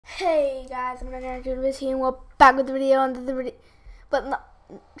Hey guys, I'm raided.I here and we're back with the video on the video, but not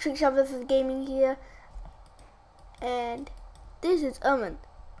Trick Shop vs Gaming here, and this is Aman,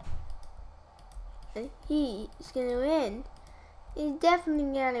 and he is gonna win. He's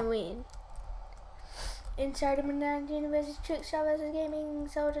definitely gonna win. Inside of raided.I versus Trick Shop vs Gaming.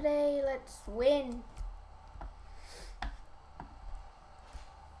 So today, let's win.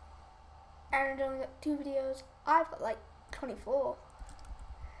 Aaron only got 2 videos. I've got like 24.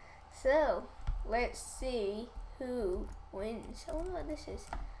 So, let's see who wins. I wonder what this is.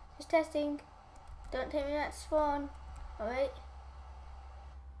 Just testing. Don't take me out to spawn. Oh, wait.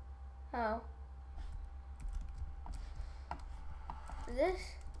 Oh. Is this?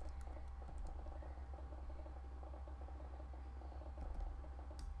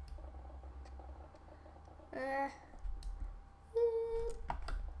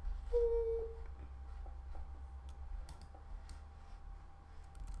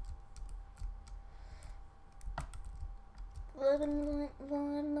 $11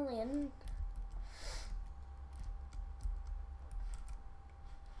 million.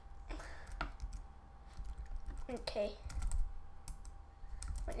 Okay.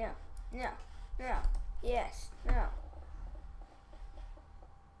 Wait, no, yes, no.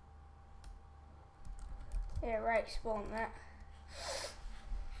 Yeah, right, spawn that.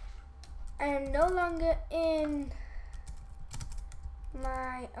 I am no longer in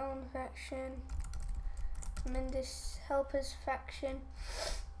my own faction. I'm in this helpers faction,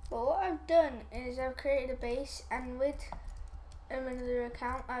 but what I've done is I've created a base, and with another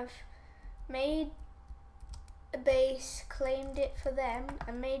account I've made a base, claimed it for them,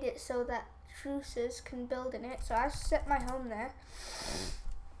 and made it so that truces can build in it. So I've set my home there.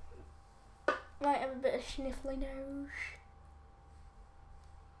 Might have a bit of sniffly nose.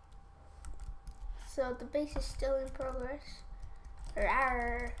 So the base is still in progress.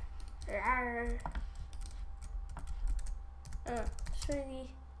 Rawr, rawr.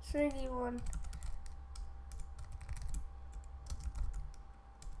 31.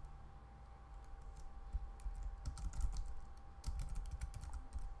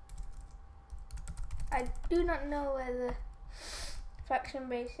 I do not know where the faction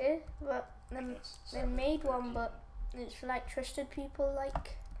base is, but they made one, but it's for like trusted people,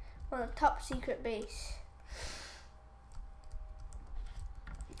 like a top secret base.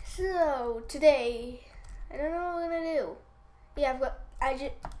 So today, I don't know what we're gonna do. Yeah,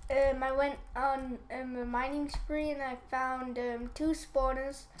 I went on a mining spree and I found 2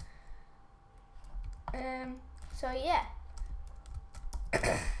 spawners. So yeah.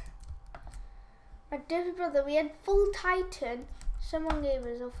 My derpy brother, we had full Titan. Someone gave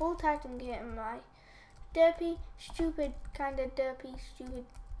us a full Titan kit, and my derpy, stupid, kinda derpy, stupid.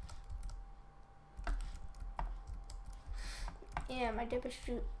 Yeah, my derpy,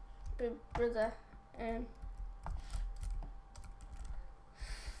 stupid brother. And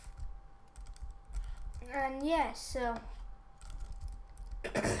yeah, so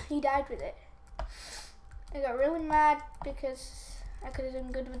he died with it. I got really mad because I could have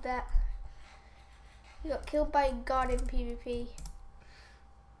done good with that. He got killed by a god in PvP.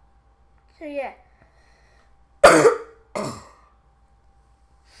 So yeah.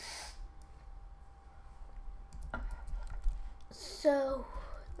 So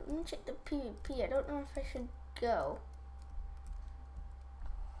let me check the PvP. I don't know if I should go.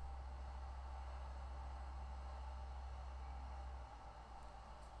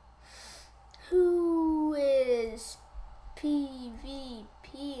 Who is PvPing?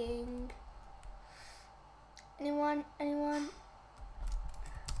 Anyone?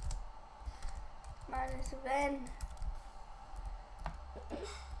 Minus Ven.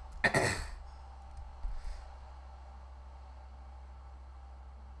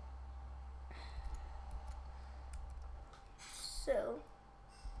 So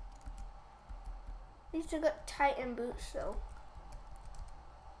these two got Titan boots though,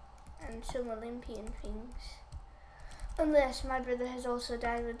 and some Olympian things. Unless my brother has also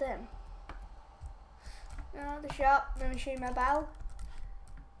died with them. Now the shop, let me show you my bow.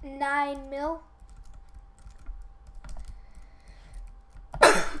 9 mil.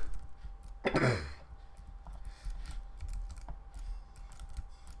 A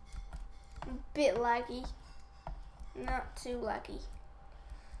bit laggy. Not too laggy.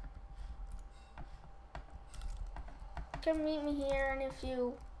 Come meet me here, and if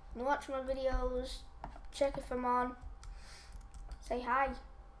you watch my videos, check if I'm on. Say hi.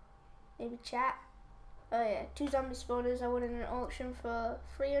 Maybe chat. Oh yeah, 2 zombie spawners I won in an auction for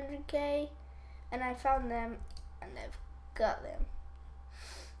 300k, and I found them, and I've got them.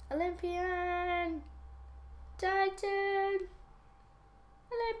 Olympian! Titan!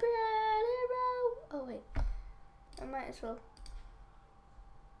 Oh wait, I might as well.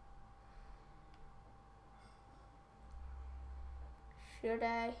 Should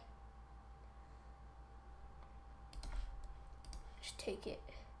I? Just take it.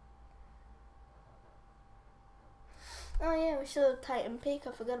 Oh yeah, we still have Titan Peak.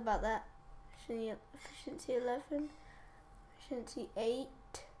 I forgot about that. Efficiency 11. Efficiency 8.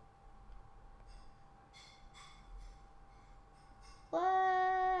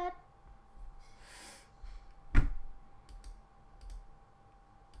 What?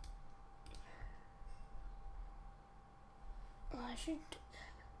 Oh, I should.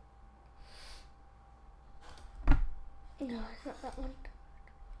 No, it's not that one.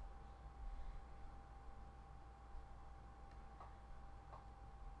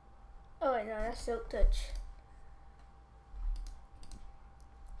 Oh wait, no, that's Silk Touch.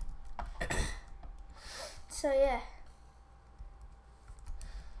 So yeah,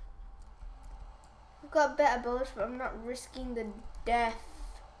 I've got better bows, but I'm not risking the death.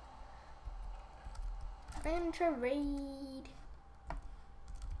 I'm gonna try raid.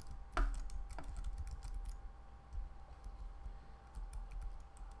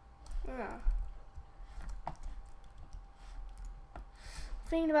 No.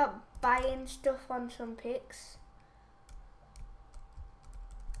 Thinking about buying stuff on some picks.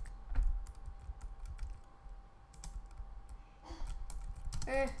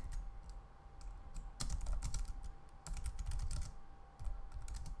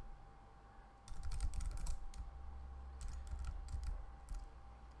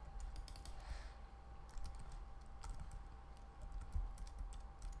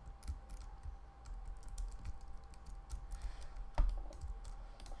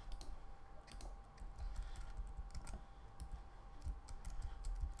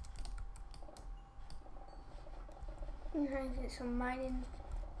 I'm trying to get some mining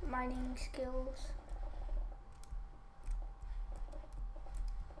skills.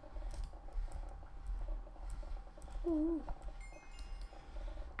 Ooh.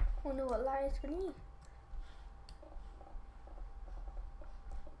 Wonder what lies beneath.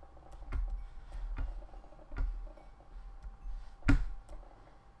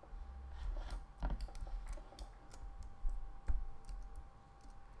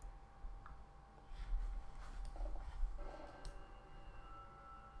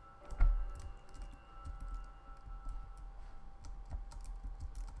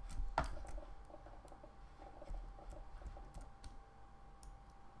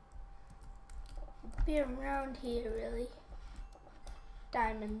 Be around here really.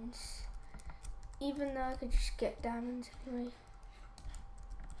 Diamonds. Even though I could just get diamonds anyway.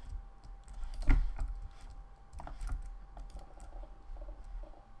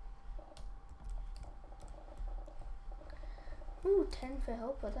 Ooh, 10 for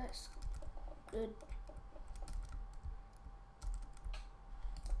helper, that's good.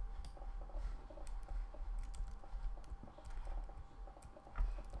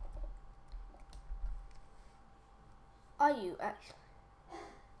 Are you actually?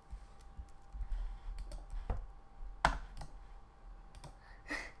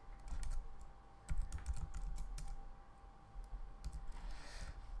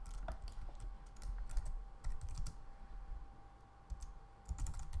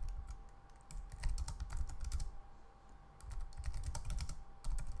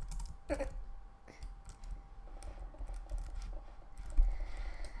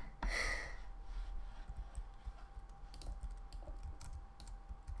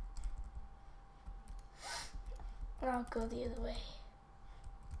 I'll go the other way.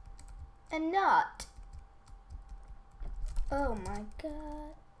 And not. Oh my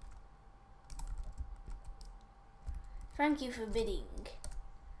god. Thank you for bidding.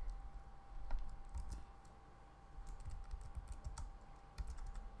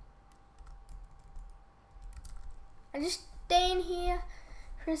 I just stay in here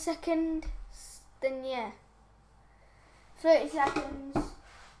for a second, then yeah. 30 seconds.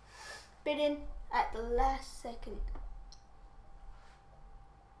 Bidding at the last second.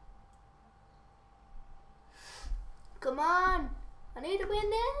 Come on, I need to win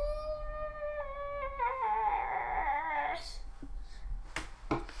this.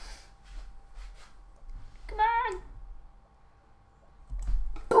 Come on.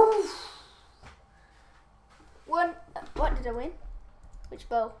 Poof. One. What did I win? Which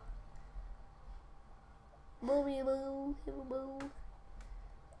bow? Boo.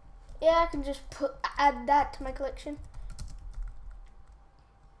 Yeah, I can just add that to my collection.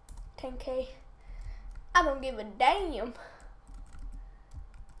 10k. I don't give a damn.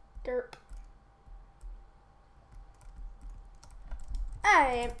 Derp.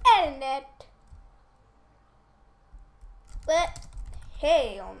 I am editing it. But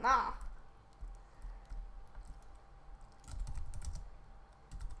hell nah.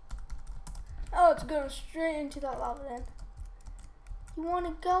 Oh, it's going straight into that lava then. You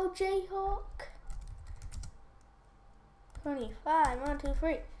wanna go, Jayhawk? 25, 1, 2,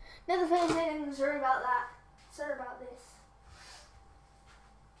 3. Never fails in. Sorry about that. Sorry about this.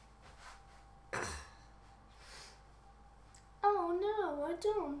 Oh no, I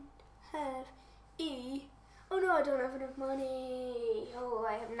don't have E. Oh no, I don't have enough money. Oh,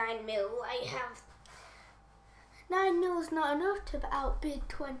 I have 9 mil. I have 9 mil is not enough to outbid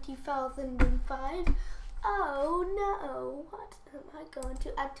 20,005. Oh no, what am I going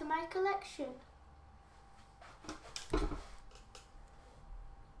to add to my collection?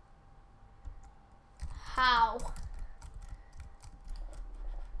 How?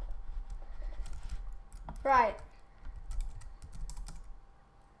 Right.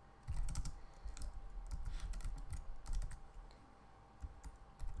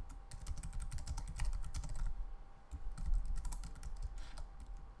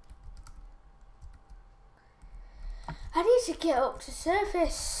 I need to get up to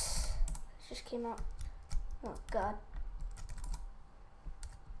surface. It just came out. Oh god.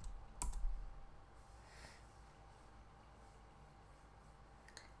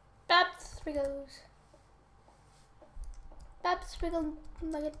 Babs Spriggles. Babs Spriggles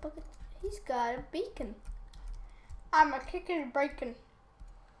Nugget Bucket. He's got a beacon. I'm a kicking bacon.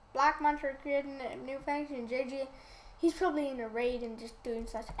 Black Mantra creating a new faction. JJ. He's probably in a raid and just doing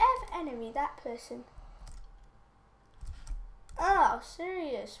such. F enemy, that person. Oh,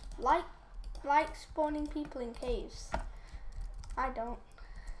 serious. Like spawning people in caves. I don't.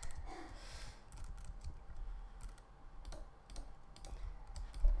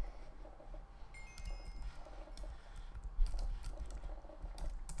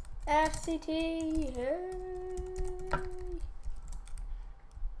 FCT, hey.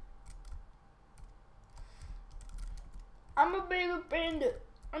 I'm a baby panda.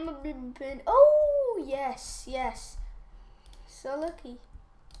 I'm a baby panda. Oh, yes, yes. So lucky.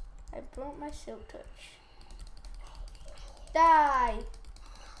 I broke my silk touch. Die.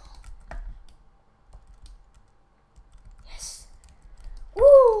 Yes.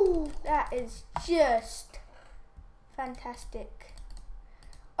 Woo! That is just fantastic.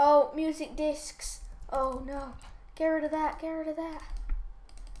 Oh, music discs. Oh no. Get rid of that. Get rid of that.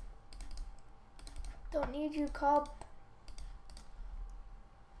 Don't need you, Cobb.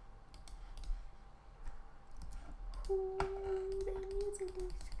 Ooh, the music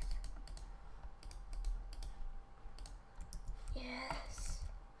discs. Yes.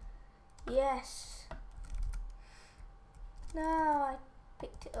 Yes. No, I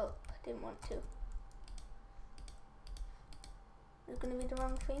picked it up. I didn't want to. It's gonna be the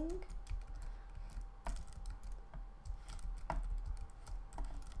wrong thing.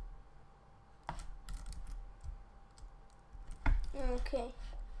 Okay.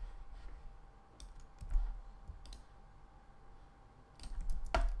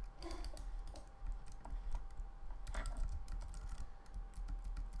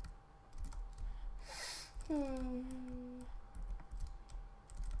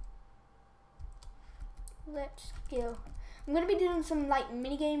 Let's go. I'm gonna be doing some like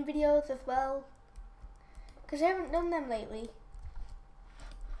minigame videos as well, because I haven't done them lately,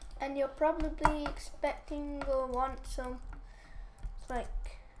 and you're probably expecting or want some. It's like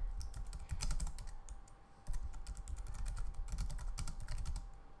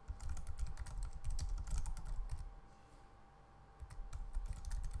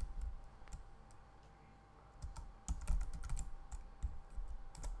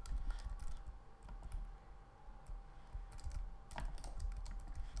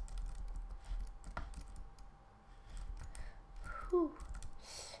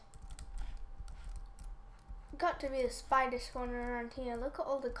got to be a spider spawner around here. Look at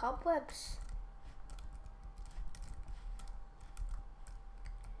all the cobwebs.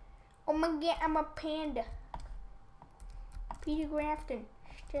 Oh my god, I'm a panda. Peter Grafton,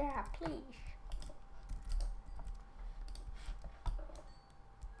 stop, please.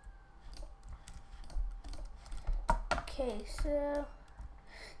 Okay, so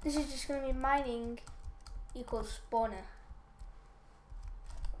this is just gonna be mining equals spawner.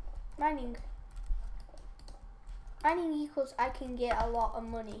 Mining equals I can get a lot of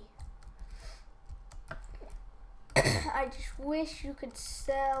money. I just wish you could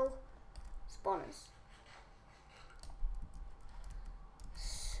sell spawners.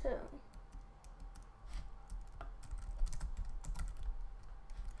 So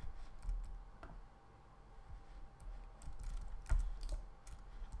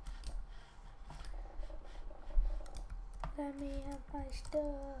Let me have my stuff.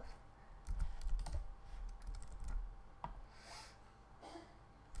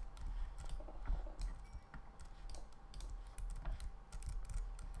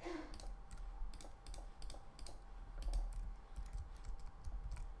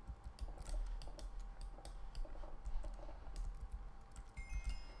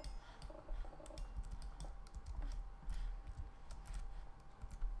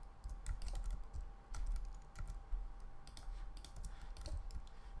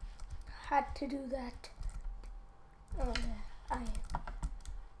 Had to do that. Oh yeah, I am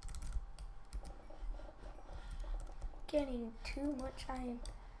getting too much iron.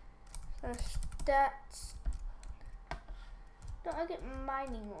 So stats. Don't I get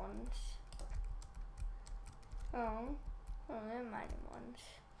mining ones? Oh, they're mining ones.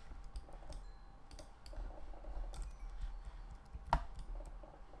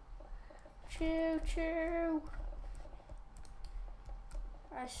 Choo choo.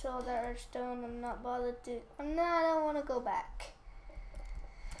 I saw that redstone. I'm not bothered to. I don't want to go back.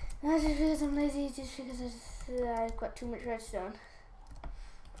 Not just because I'm lazy, just because I've got too much redstone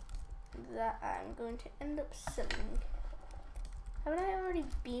that I'm going to end up selling. Haven't I already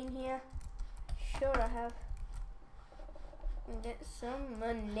been here? Sure I have. And get some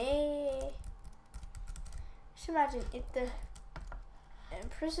money. Just imagine if the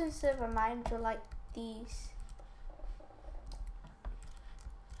prison server mines were like these.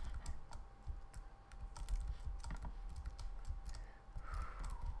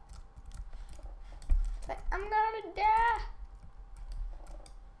 I'm gonna die.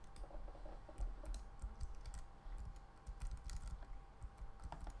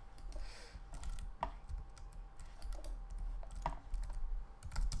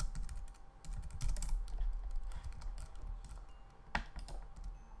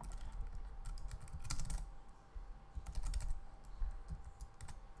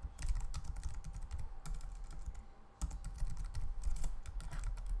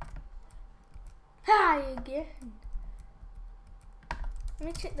 Hi again. Let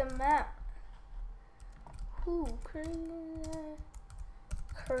me check the map. Ooh, crazy.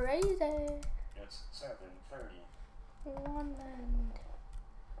 It's 7:30. One land.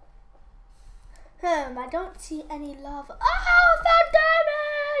 I don't see any lava. Oh, found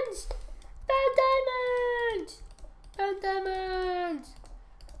diamonds! Found diamonds! Found diamonds!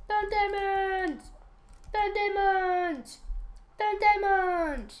 Found diamonds! Found diamonds! Found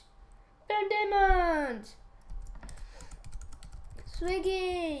diamonds! Found diamonds!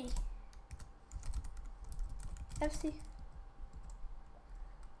 Swiggy! FC.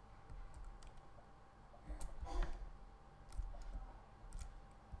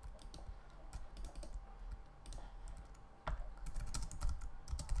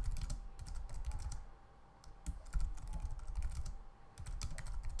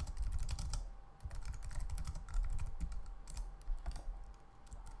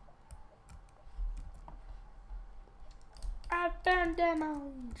 I found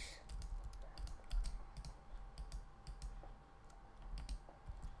diamonds.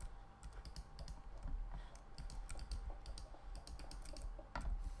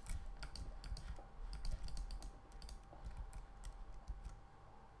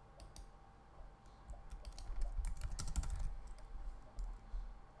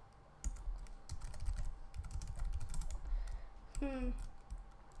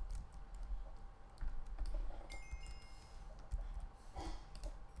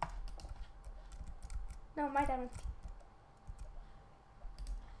 No, my diamond.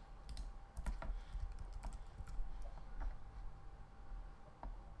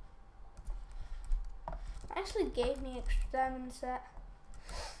 Actually gave me extra diamond set.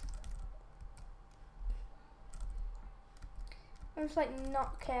 I was like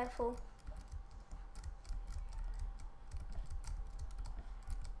not careful.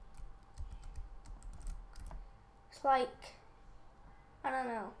 It's like, I don't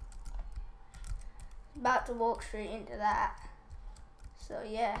know. About to walk straight into that. So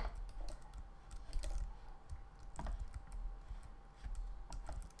yeah.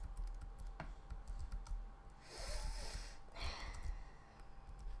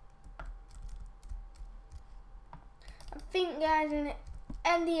 I think guys, I'm gonna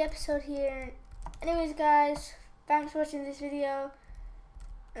end the episode here. Anyways guys, thanks for watching this video.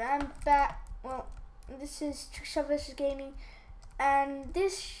 And I'm back. Well, this is Trickshot vs Gaming, and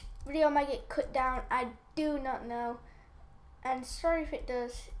this video might get cut down, I do not know, and sorry if it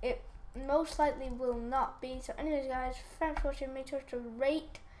does. It most likely will not be. So anyways guys, thanks for watching. Make sure to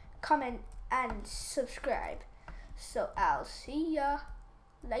rate, comment and subscribe. So I'll see ya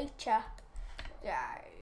later guys.